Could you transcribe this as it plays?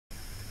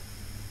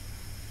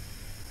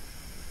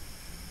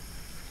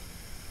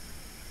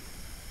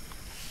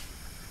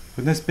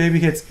When this baby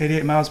hits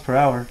 88 miles per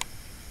hour,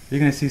 you're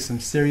gonna see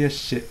some serious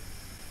shit.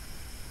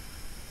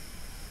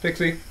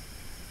 Pixie,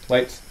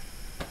 lights.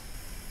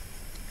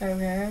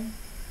 Okay.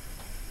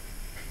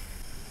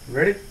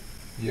 Ready?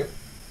 Yep.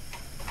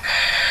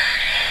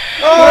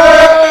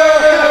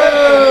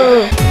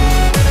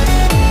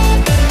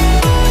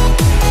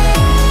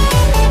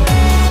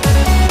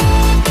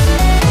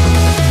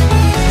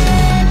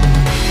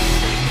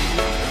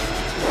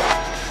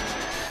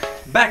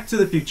 Back to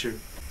the Future.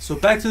 So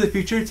Back to the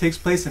Future takes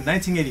place in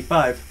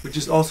 1985, which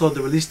is also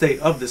the release date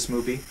of this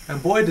movie,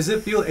 and boy does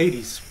it feel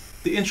 80s.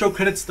 The intro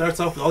credits starts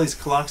off with all these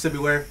clocks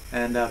everywhere,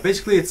 and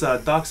basically it's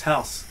Doc's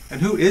house.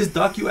 And who is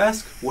Doc, you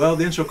ask? Well,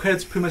 the intro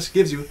credits pretty much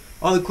gives you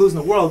all the clues in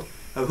the world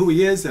of who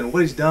he is and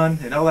what he's done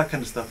and all that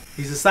kind of stuff.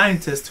 He's a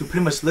scientist who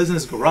pretty much lives in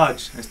his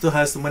garage and still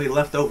has some money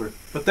left over.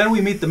 But then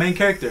we meet the main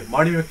character,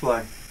 Marty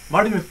McFly.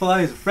 Marty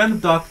McFly is a friend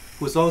of Doc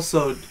who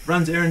also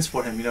runs errands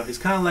for him. You know, he's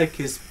kind of like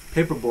his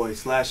paperboy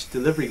slash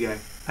delivery guy.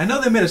 I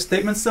know they made a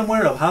statement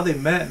somewhere of how they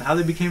met and how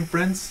they became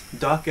friends,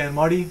 Doc and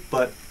Marty,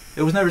 but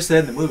it was never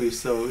said in the movie,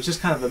 so it was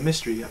just kind of a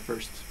mystery at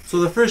first. So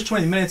the first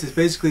 20 minutes is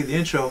basically the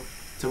intro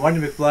to Marty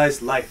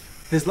McFly's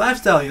life. His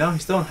lifestyle, you know,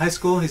 he's still in high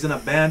school, he's in a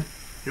band,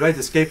 he rides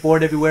a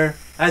skateboard everywhere.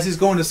 As he's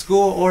going to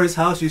school or his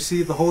house, you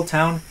see the whole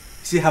town,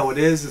 you see how it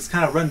is, it's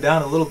kind of run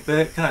down a little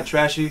bit, kind of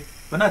trashy,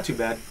 but not too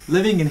bad.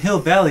 Living in Hill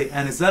Valley,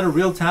 and is that a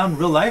real town,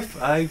 real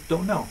life? I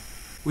don't know.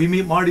 We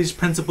meet Marty's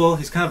principal,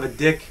 he's kind of a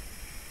dick.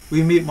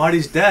 We meet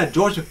Marty's dad,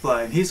 George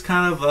McFly, and he's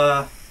kind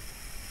of,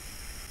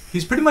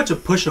 he's pretty much a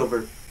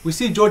pushover. We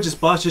see George's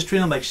boss just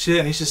treating him like shit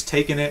and he's just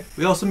taking it.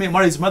 We also meet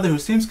Marty's mother who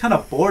seems kind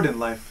of bored in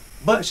life,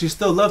 but she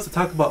still loves to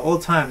talk about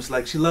old times,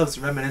 like she loves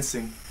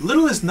reminiscing.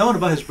 Little is known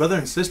about his brother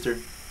and sister.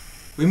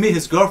 We meet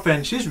his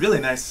girlfriend, she's really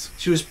nice.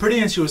 She was pretty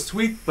and she was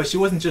sweet, but she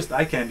wasn't just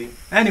eye candy.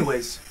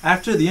 Anyways,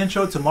 after the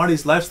intro to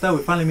Marty's lifestyle,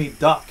 we finally meet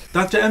Doc.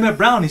 Dr. Emmett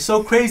Brown, he's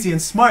so crazy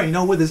and smart, you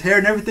know, with his hair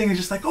and everything, he's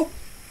just like, oh,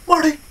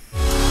 Marty!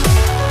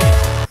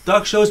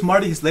 Doc shows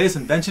Marty his latest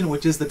invention,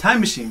 which is the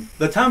time machine.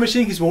 The time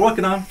machine he's been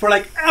working on for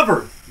like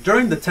ever.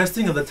 During the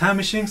testing of the time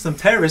machine, some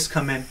terrorists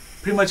come in,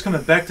 pretty much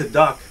coming back to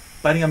Doc,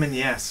 biting him in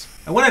the ass.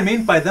 And what I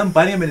mean by them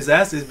biting him in his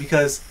ass is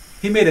because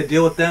he made a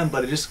deal with them,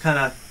 but it just kind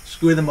of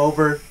screwed them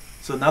over.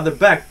 So now they're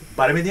back,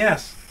 bite him in the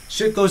ass.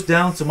 Shit goes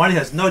down, so Marty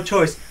has no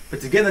choice but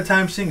to get in the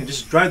time machine and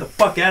just drive the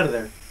fuck out of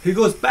there. He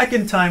goes back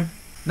in time,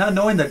 not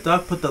knowing that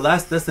Doc put the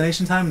last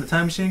destination time in the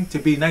time machine to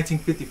be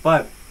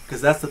 1955,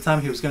 because that's the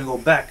time he was going to go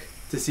back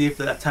to see if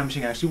that time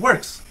machine actually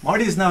works.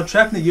 Marty is now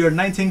trapped in the year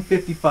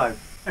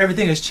 1955.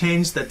 Everything has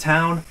changed, the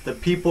town, the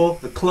people,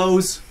 the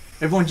clothes.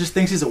 Everyone just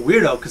thinks he's a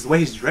weirdo because of the way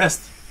he's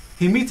dressed.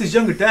 He meets his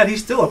younger dad,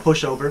 he's still a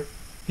pushover.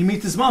 He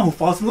meets his mom who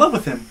falls in love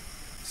with him.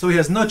 So he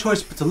has no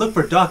choice but to look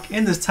for Doc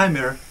in this time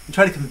mirror and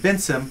try to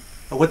convince him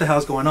of what the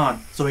hell's going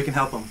on so he can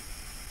help him.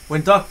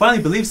 When Doc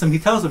finally believes him, he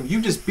tells him,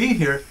 you just being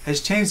here has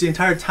changed the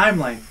entire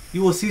timeline.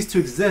 You will cease to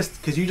exist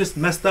because you just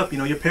messed up, you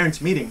know, your parents'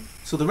 meeting.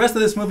 So the rest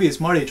of this movie is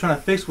Marty trying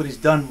to fix what he's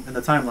done in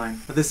the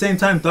timeline. At the same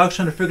time, Doc's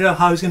trying to figure out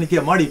how he's going to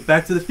get Marty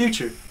back to the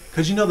future.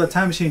 Because you know the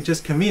time machine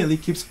just conveniently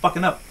keeps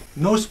fucking up.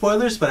 No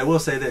spoilers, but I will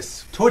say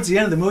this. Towards the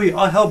end of the movie,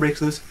 all hell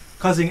breaks loose,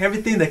 causing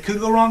everything that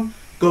could go wrong,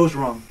 goes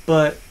wrong.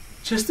 But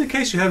just in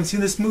case you haven't seen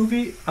this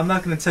movie, I'm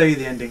not going to tell you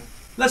the ending.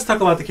 Let's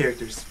talk about the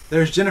characters.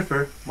 There's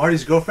Jennifer,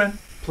 Marty's girlfriend,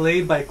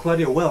 played by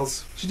Claudia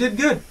Wells. She did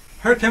good.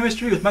 Her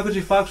chemistry with Michael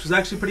J. Fox was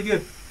actually pretty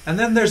good. And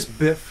then there's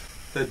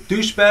Biff, the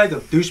douchebag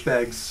of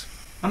douchebags.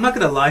 I'm not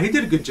gonna lie, he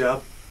did a good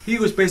job. He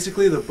was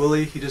basically the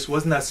bully, he just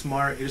wasn't that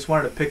smart, he just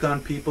wanted to pick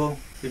on people.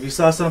 If he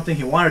saw something,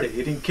 he wanted it,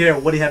 he didn't care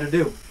what he had to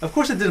do. Of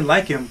course I didn't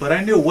like him, but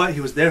I knew what he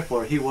was there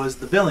for. He was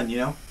the villain, you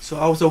know? So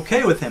I was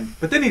okay with him.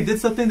 But then he did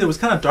something that was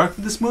kind of dark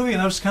for this movie,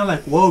 and I was just kind of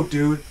like, whoa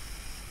dude,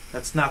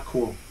 that's not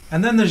cool.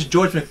 And then there's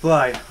George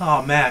McFly.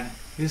 Oh man,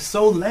 he's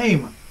so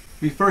lame.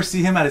 We first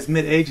see him at his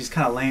mid-age, he's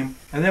kind of lame.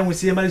 And then we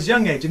see him at his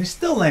young age, and he's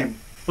still lame.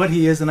 But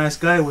he is a nice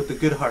guy with a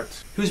good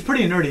heart. He was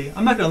pretty nerdy,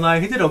 I'm not gonna lie,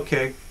 he did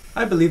okay.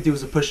 I believed he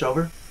was a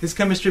pushover. His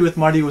chemistry with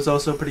Marty was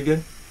also pretty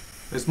good.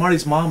 There's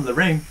Marty's mom,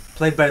 Lorraine,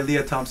 played by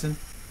Leah Thompson.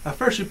 At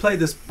first she played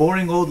this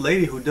boring old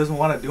lady who doesn't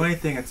want to do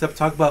anything except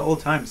talk about old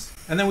times.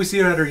 And then we see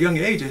her at her young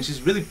age and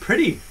she's really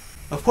pretty.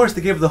 Of course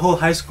they gave her the whole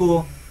high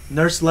school,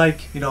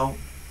 nurse-like, you know,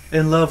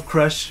 in-love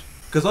crush.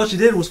 Because all she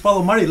did was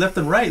follow Marty left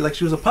and right like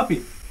she was a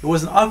puppy. It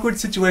was an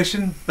awkward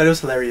situation, but it was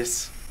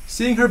hilarious.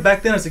 Seeing her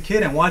back then as a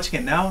kid and watching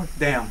it now,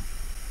 damn.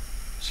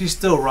 She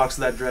still rocks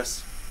that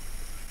dress.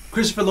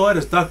 Christopher Lloyd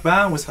as Doc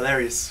Brown was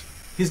hilarious.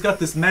 He's got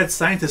this mad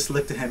scientist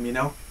look to him, you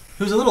know.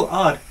 He was a little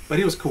odd, but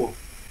he was cool.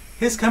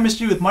 His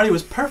chemistry with Marty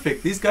was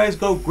perfect. These guys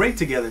go great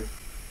together.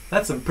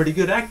 That's some pretty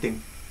good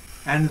acting.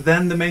 And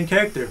then the main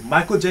character,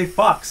 Michael J.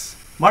 Fox.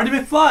 Marty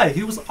McFly,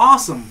 he was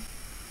awesome.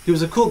 He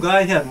was a cool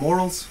guy, he had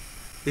morals.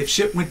 If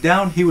shit went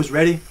down, he was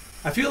ready.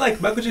 I feel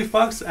like Michael J.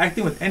 Fox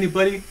acting with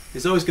anybody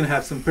is always going to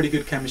have some pretty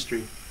good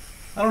chemistry.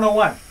 I don't know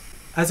why.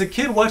 As a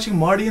kid watching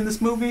Marty in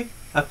this movie,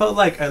 I felt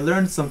like I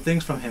learned some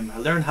things from him. I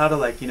learned how to,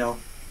 like, you know,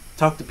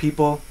 talk to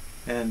people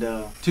and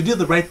to do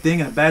the right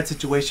thing in a bad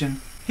situation.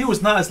 He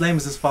was not as lame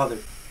as his father.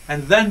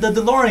 And then the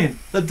DeLorean!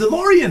 The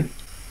DeLorean!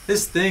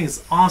 This thing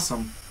is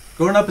awesome.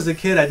 Growing up as a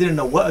kid, I didn't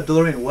know what a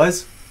DeLorean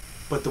was,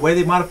 but the way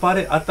they modified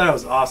it, I thought it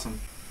was awesome.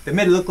 They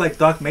made it look like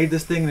Doc made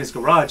this thing in his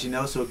garage, you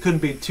know, so it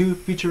couldn't be too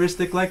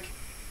futuristic like.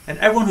 And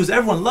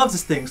everyone loves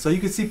this thing, so you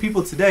can see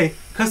people today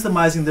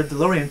customizing their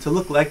DeLorean to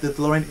look like the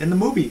DeLorean in the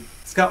movie.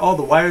 It's got all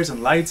the wires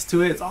and lights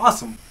to it. It's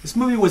awesome. This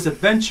movie was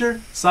adventure,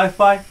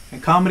 sci-fi,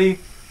 and comedy,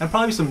 and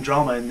probably some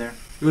drama in there.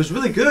 It was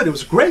really good. It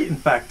was great, in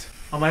fact.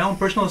 On my own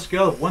personal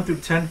scale of 1 through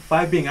 10,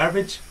 5 being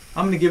average,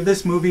 I'm going to give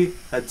this movie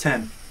a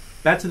 10.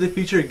 Back to the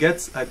Future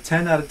gets a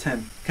 10 out of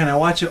 10. Can I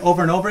watch it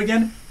over and over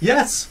again?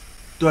 Yes!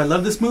 Do I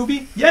love this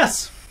movie?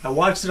 Yes! I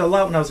watched it a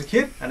lot when I was a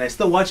kid, and I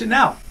still watch it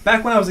now.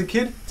 Back when I was a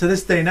kid, to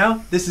this day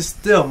now, this is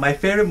still my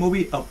favorite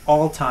movie of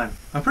all time.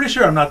 I'm pretty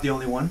sure I'm not the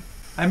only one.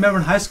 I remember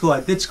in high school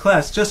I ditched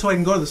class just so I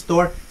can go to the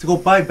store to go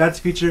buy Back to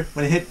the Future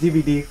when it hit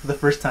DVD for the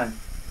first time.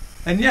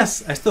 And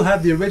yes, I still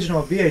have the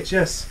original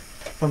VHS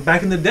from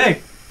back in the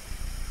day.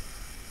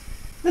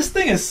 This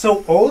thing is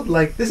so old,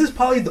 like this is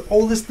probably the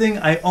oldest thing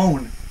I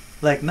own.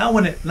 Like not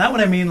when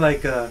I mean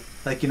like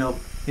you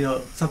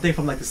know something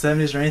from like the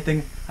 70s or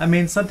anything. I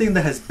mean something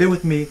that has been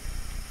with me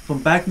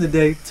from back in the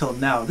day till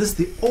now. This is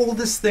the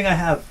oldest thing I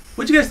have.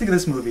 What do you guys think of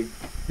this movie?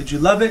 Did you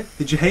love it?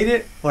 Did you hate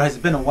it? Or has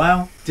it been a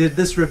while? Did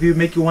this review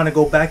make you want to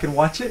go back and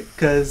watch it?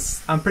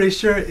 Because I'm pretty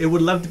sure it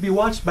would love to be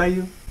watched by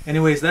you.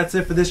 Anyways, that's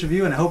it for this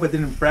review, and I hope I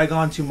didn't brag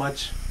on too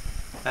much,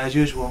 as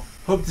usual.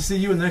 Hope to see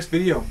you in the next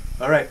video.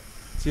 Alright,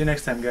 see you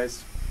next time,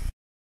 guys.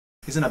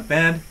 He's in a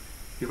band.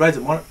 He rides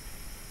a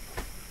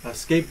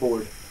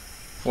skateboard.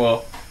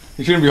 Well,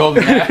 you shouldn't be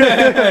holding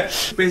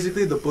that.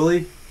 Basically, the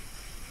bully.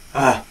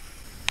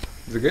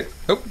 Is it good?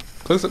 Oh,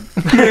 close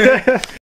up.